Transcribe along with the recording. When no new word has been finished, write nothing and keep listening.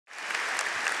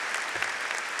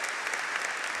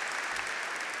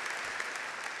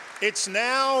It's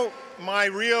now my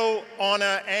real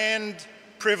honor and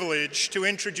privilege to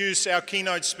introduce our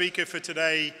keynote speaker for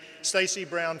today, Stacy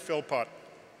Brown-Philpot.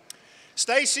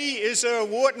 Stacy is a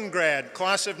Wharton grad,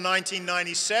 class of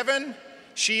 1997.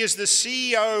 She is the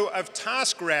CEO of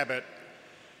TaskRabbit,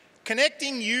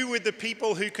 connecting you with the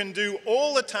people who can do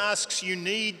all the tasks you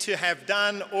need to have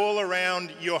done all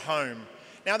around your home.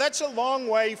 Now that's a long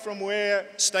way from where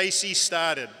Stacy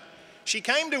started. She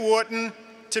came to Wharton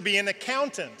to be an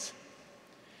accountant.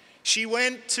 She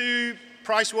went to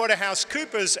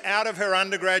PricewaterhouseCoopers out of her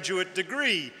undergraduate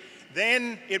degree.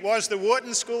 Then it was the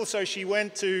Wharton School, so she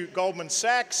went to Goldman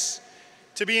Sachs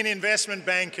to be an investment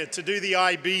banker, to do the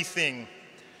IB thing.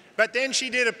 But then she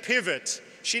did a pivot.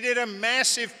 She did a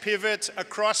massive pivot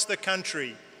across the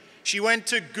country. She went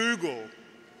to Google.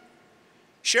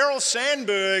 Sheryl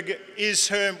Sandberg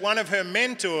is one of her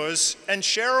mentors, and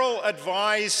Sheryl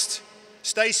advised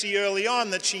Stacy early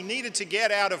on that she needed to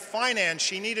get out of finance.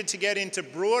 She needed to get into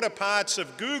broader parts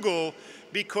of Google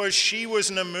because she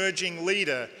was an emerging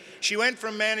leader. She went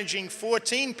from managing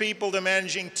 14 people to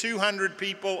managing 200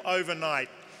 people overnight.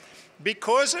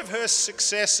 Because of her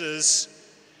successes,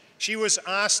 she was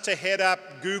asked to head up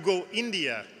Google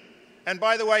India. And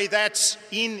by the way, that's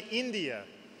in India.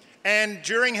 And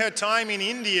during her time in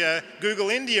India,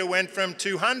 Google India went from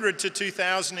 200 to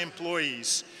 2,000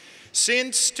 employees.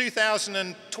 Since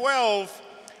 2012,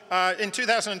 in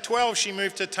 2012, she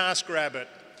moved to TaskRabbit,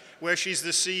 where she's the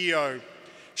CEO.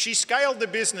 She scaled the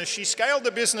business. She scaled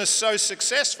the business so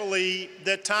successfully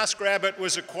that TaskRabbit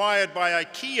was acquired by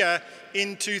IKEA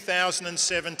in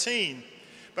 2017.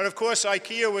 But of course,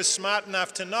 IKEA was smart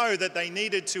enough to know that they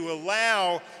needed to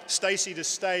allow Stacy to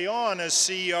stay on as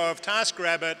CEO of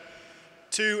TaskRabbit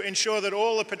to ensure that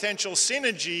all the potential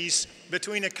synergies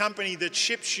between a company that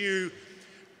ships you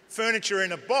furniture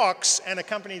in a box and a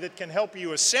company that can help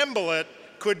you assemble it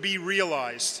could be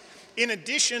realized. In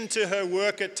addition to her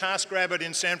work at TaskRabbit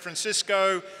in San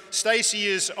Francisco, Stacy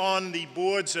is on the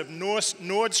boards of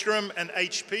Nordstrom and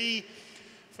HP.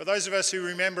 For those of us who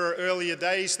remember earlier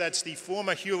days, that's the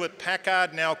former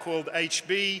Hewlett-Packard, now called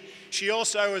HB. She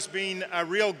also has been a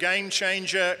real game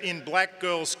changer in Black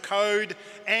Girls Code,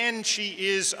 and she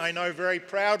is, I know very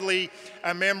proudly,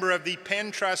 a member of the Penn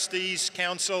Trustees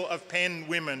Council of Penn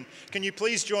Women. Can you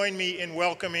please join me in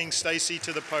welcoming Stacy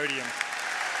to the podium?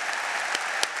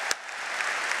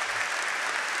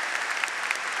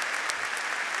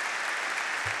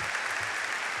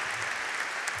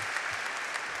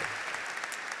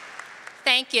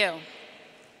 Thank you.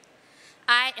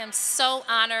 I am so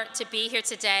honored to be here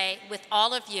today with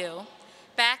all of you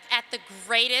back at the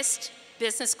greatest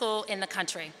business school in the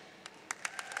country.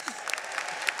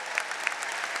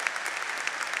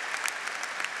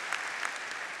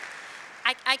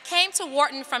 I came to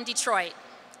Wharton from Detroit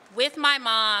with my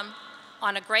mom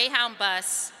on a Greyhound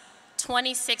bus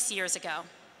 26 years ago.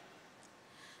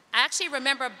 I actually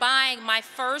remember buying my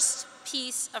first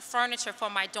piece of furniture for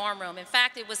my dorm room. In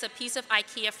fact, it was a piece of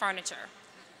IKEA furniture.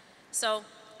 So,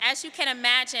 as you can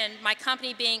imagine, my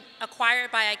company being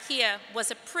acquired by IKEA was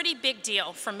a pretty big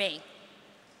deal for me.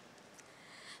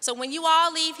 So when you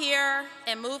all leave here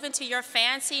and move into your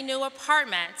fancy new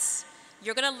apartments,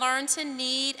 you're gonna learn to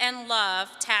need and love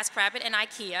TaskRabbit and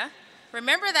IKEA.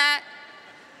 Remember that,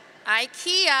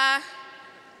 IKEA.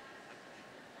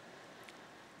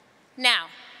 Now,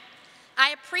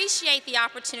 I appreciate the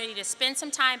opportunity to spend some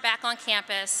time back on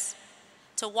campus,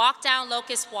 to walk down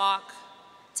Locust Walk,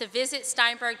 to visit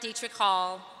Steinberg Dietrich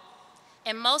Hall,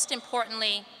 and most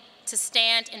importantly, to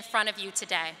stand in front of you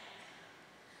today.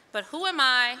 But who am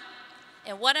I,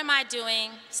 and what am I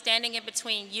doing standing in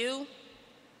between you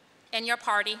and your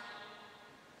party?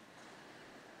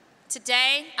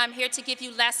 Today, I'm here to give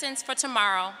you lessons for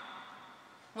tomorrow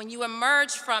when you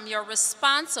emerge from your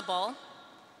responsible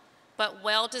but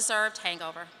well-deserved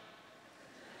hangover.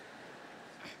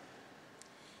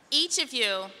 Each of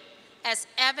you, as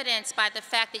evidenced by the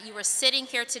fact that you are sitting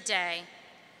here today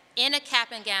in a cap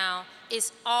and gown,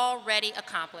 is already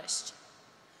accomplished.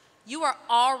 You are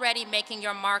already making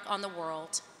your mark on the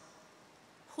world.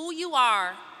 Who you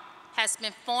are has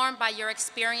been formed by your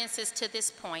experiences to this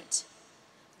point,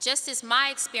 just as my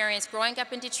experience growing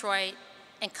up in Detroit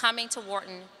and coming to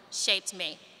Wharton shaped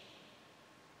me.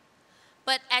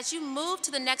 But as you move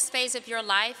to the next phase of your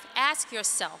life, ask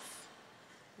yourself,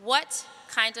 what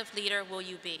kind of leader will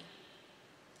you be?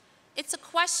 It's a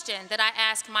question that I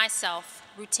ask myself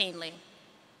routinely.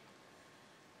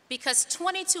 Because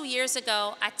 22 years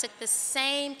ago, I took the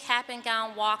same cap and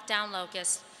gown walk down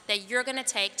Locust that you're gonna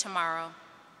take tomorrow.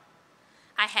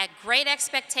 I had great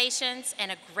expectations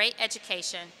and a great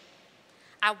education.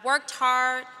 I worked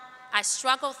hard, I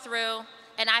struggled through,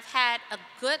 and I've had a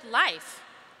good life,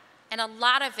 and a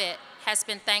lot of it has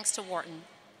been thanks to Wharton.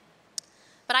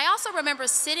 But I also remember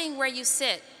sitting where you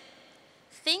sit,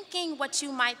 thinking what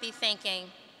you might be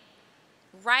thinking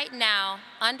right now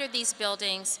under these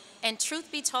buildings, and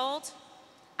truth be told,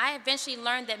 I eventually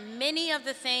learned that many of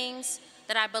the things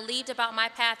that I believed about my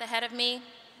path ahead of me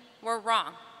were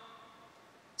wrong.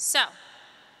 So,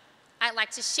 I'd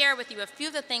like to share with you a few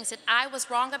of the things that I was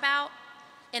wrong about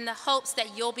in the hopes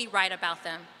that you'll be right about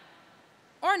them.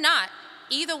 Or not.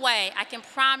 Either way, I can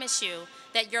promise you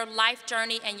that your life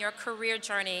journey and your career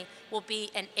journey will be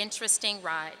an interesting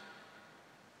ride.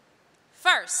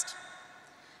 First,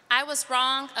 I was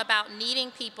wrong about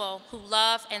needing people who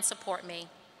love and support me.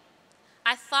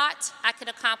 I thought I could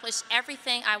accomplish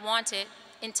everything I wanted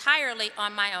entirely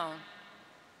on my own.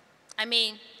 I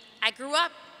mean, I grew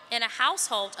up in a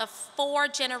household of 4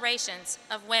 generations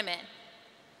of women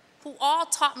who all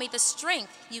taught me the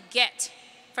strength you get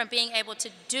from being able to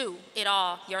do it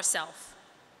all yourself.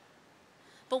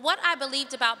 But what I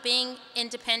believed about being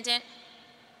independent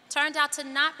turned out to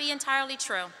not be entirely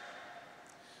true.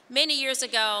 Many years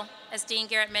ago, as Dean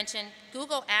Garrett mentioned,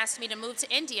 Google asked me to move to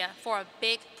India for a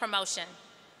big promotion.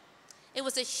 It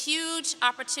was a huge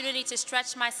opportunity to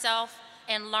stretch myself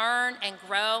and learn and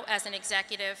grow as an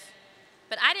executive,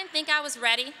 but I didn't think I was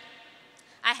ready.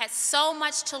 I had so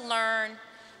much to learn,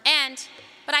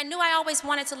 but I knew I always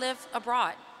wanted to live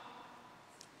abroad.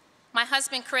 My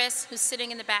husband, Chris, who's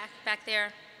sitting in the back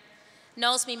there,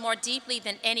 knows me more deeply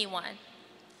than anyone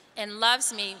and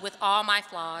loves me with all my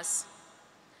flaws.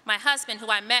 My husband, who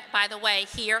I met, by the way,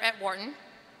 here at Wharton,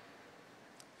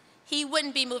 he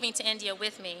wouldn't be moving to India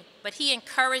with me, but he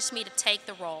encouraged me to take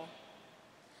the role.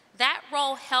 That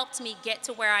role helped me get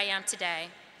to where I am today,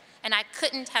 and I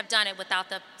couldn't have done it without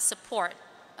the support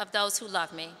of those who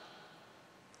love me.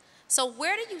 So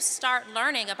where do you start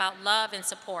learning about love and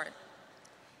support?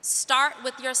 Start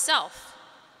with yourself.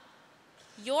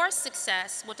 Your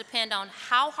success will depend on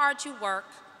how hard you work,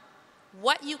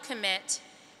 what you commit,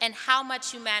 and how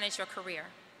much you manage your career.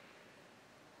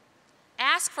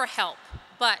 Ask for help,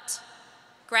 but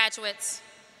graduates,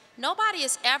 nobody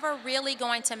is ever really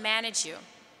going to manage you.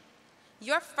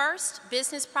 Your first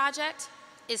business project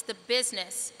is the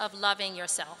business of loving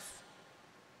yourself.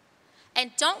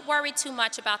 And don't worry too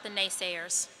much about the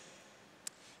naysayers.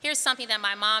 Here's something that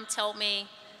my mom told me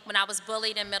when I was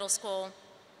bullied in middle school.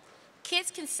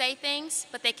 Kids can say things,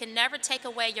 but they can never take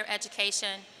away your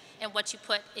education and what you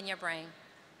put in your brain.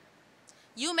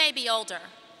 You may be older,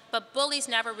 but bullies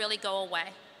never really go away.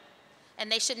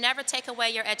 And they should never take away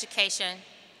your education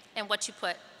and what you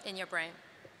put in your brain.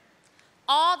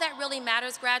 All that really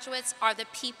matters, graduates, are the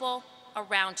people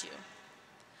around you.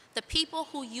 The people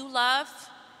who you love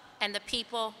and the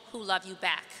people who love you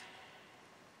back.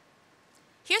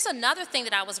 Here's another thing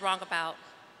that I was wrong about.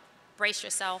 Brace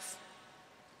yourself.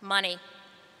 Money.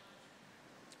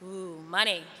 Ooh,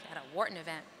 money at a Wharton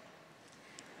event.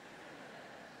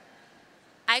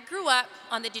 I grew up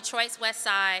on the Detroit's West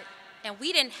Side, and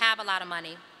we didn't have a lot of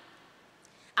money.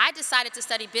 I decided to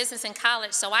study business in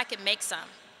college so I could make some.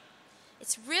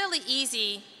 It's really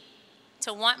easy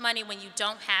to want money when you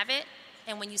don't have it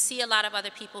and when you see a lot of other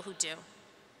people who do.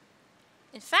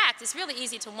 In fact, it's really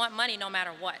easy to want money no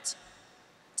matter what.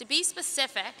 To be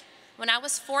specific, when I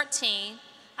was 14,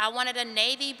 I wanted a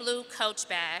navy blue Coach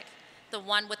bag, the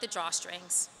one with the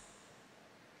drawstrings.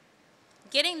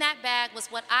 Getting that bag was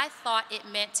what I thought it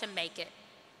meant to make it.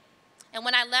 And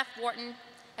when I left Wharton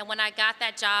and when I got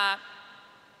that job,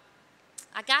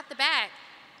 I got the bag.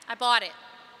 I bought it.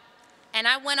 And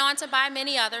I went on to buy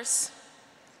many others.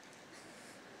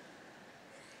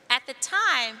 At the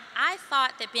time, I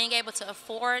thought that being able to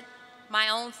afford my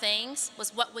own things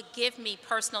was what would give me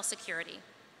personal security.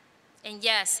 And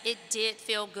yes, it did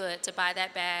feel good to buy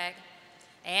that bag,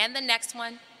 and the next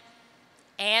one,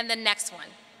 and the next one.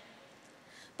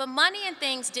 But money and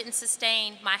things didn't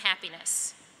sustain my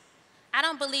happiness. I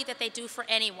don't believe that they do for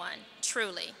anyone,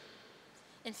 truly.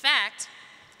 In fact,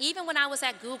 even when I was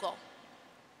at Google,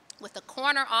 with a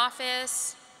corner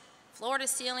office,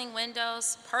 floor-to-ceiling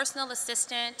windows, personal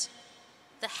assistant,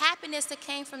 the happiness that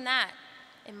came from that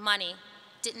and money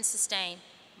didn't sustain.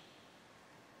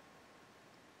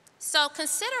 So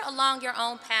consider along your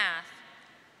own path.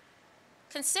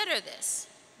 Consider this.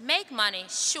 Make money,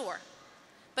 sure,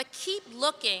 but keep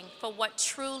looking for what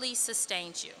truly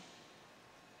sustains you.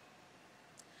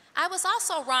 I was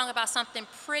also wrong about something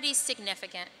pretty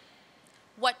significant,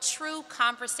 what true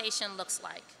conversation looks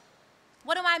like.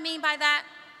 What do I mean by that?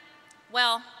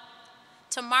 Well,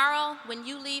 tomorrow when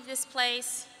you leave this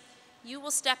place, you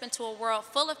will step into a world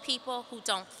full of people who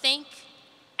don't think,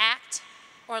 act,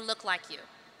 or look like you.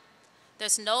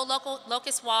 There's no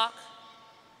locust walk,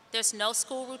 there's no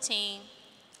school routine,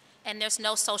 and there's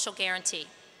no social guarantee.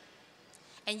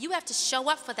 And you have to show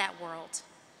up for that world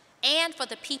and for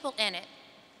the people in it,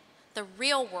 the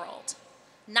real world,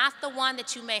 not the one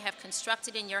that you may have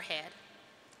constructed in your head.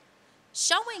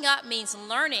 Showing up means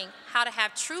learning how to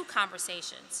have true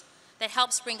conversations that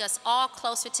helps bring us all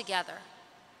closer together,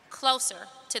 closer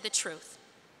to the truth.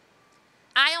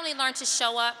 I only learned to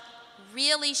show up,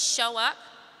 really show up,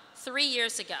 3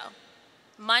 years ago,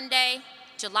 Monday,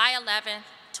 July 11,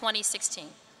 2016.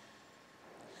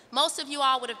 Most of you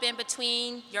all would have been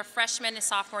between your freshman and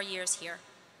sophomore years here.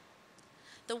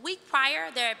 The week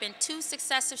prior, there had been 2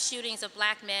 successive shootings of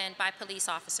black men by police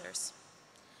officers,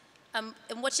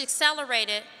 which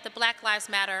accelerated the Black Lives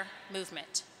Matter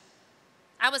movement.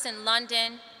 I was in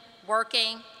London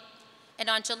working, and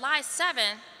on July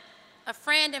 7th, a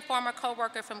friend and former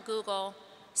coworker from Google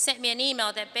sent me an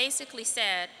email that basically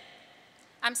said,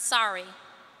 "I'm sorry.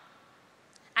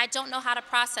 I don't know how to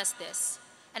process this,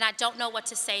 and I don't know what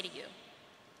to say to you.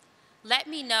 Let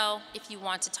me know if you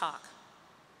want to talk."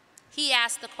 He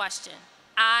asked the question.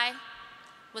 I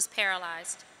was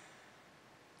paralyzed.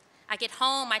 I get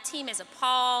home, my team is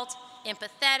appalled,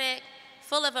 empathetic,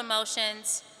 full of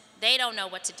emotions. They don't know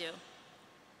what to do.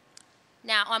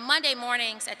 Now, on Monday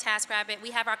mornings at TaskRabbit,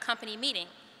 we have our company meeting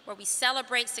where we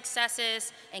celebrate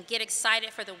successes and get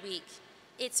excited for the week.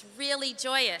 It's really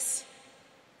joyous.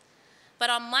 But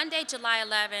on Monday, July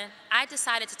 11, I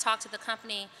decided to talk to the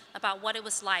company about what it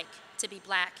was like to be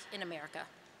black in America.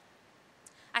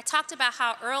 I talked about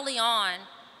how early on,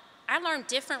 I learned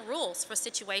different rules for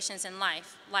situations in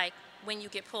life, like when you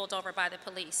get pulled over by the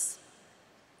police.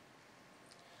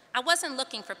 I wasn't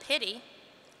looking for pity.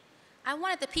 I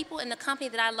wanted the people in the company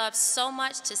that I love so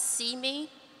much to see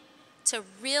me, to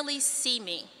really see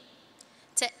me,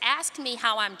 to ask me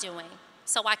how I'm doing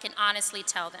so I can honestly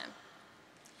tell them.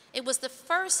 It was the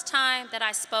first time that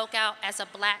I spoke out as a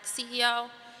black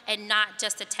CEO and not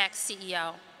just a tech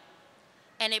CEO.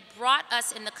 And it brought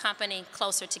us in the company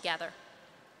closer together.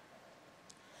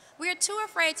 We are too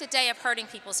afraid today of hurting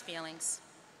people's feelings.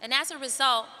 And as a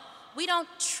result, we don't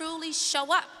truly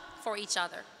show up for each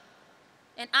other.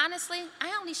 And honestly,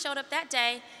 I only showed up that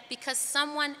day because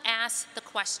someone asked the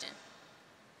question.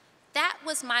 That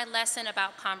was my lesson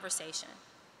about conversation.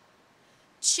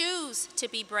 Choose to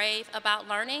be brave about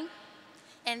learning,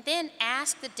 and then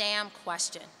ask the damn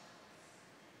question.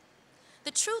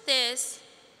 The truth is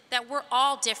that we're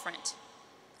all different,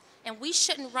 and we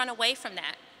shouldn't run away from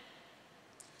that.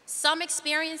 Some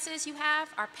experiences you have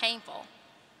are painful,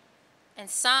 and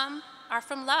some are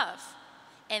from love,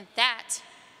 and that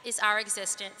is our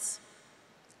existence.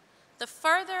 The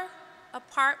further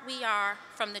apart we are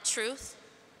from the truth,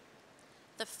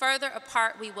 the further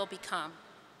apart we will become.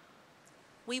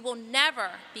 We will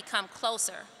never become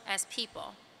closer as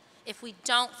people if we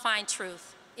don't find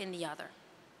truth in the other.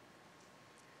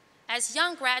 As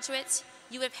young graduates,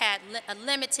 you have had a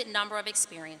limited number of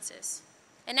experiences.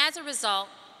 And as a result,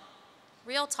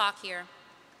 real talk here,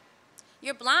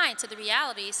 you're blind to the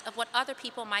realities of what other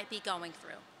people might be going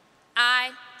through.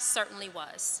 I certainly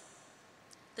was.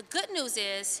 The good news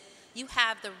is you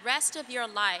have the rest of your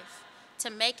life to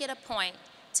make it a point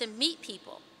to meet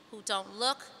people who don't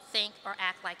look, think, or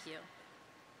act like you.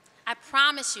 I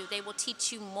promise you they will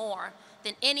teach you more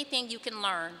than anything you can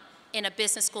learn in a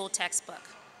business school textbook.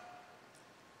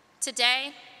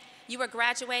 Today, you are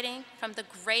graduating from the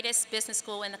greatest business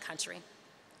school in the country.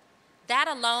 That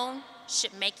alone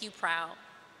should make you proud.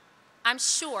 I'm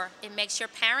sure it makes your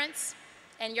parents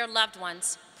and your loved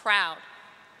ones proud.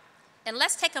 And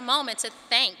let's take a moment to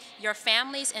thank your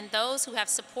families and those who have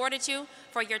supported you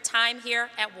for your time here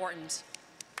at Wharton.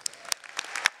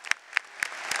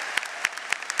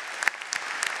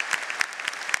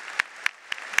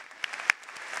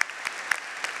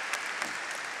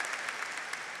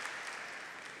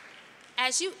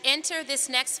 As you enter this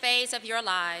next phase of your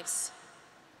lives,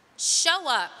 show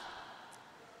up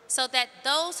so that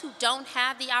those who don't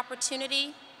have the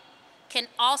opportunity can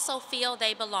also feel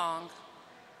they belong.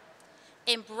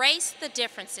 Embrace the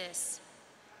differences,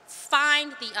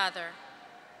 find the other,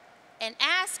 and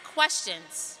ask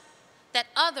questions that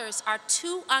others are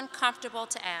too uncomfortable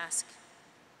to ask.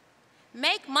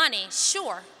 Make money,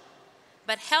 sure,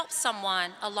 but help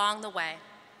someone along the way.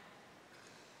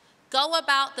 Go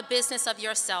about the business of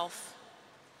yourself.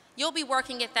 You'll be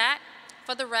working at that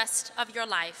for the rest of your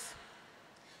life.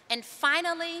 And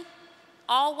finally,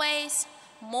 always,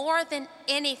 more than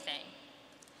anything,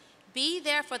 be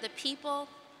there for the people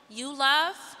you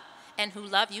love and who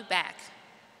love you back.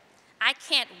 I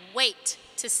can't wait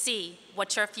to see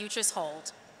what your futures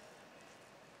hold.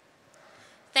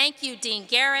 Thank you, Dean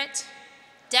Garrett,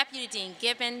 Deputy Dean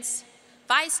Gibbons,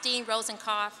 Vice Dean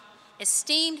Rosenkopf,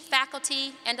 esteemed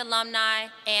faculty and alumni,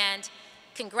 and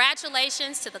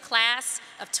congratulations to the class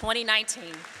of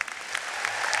 2019.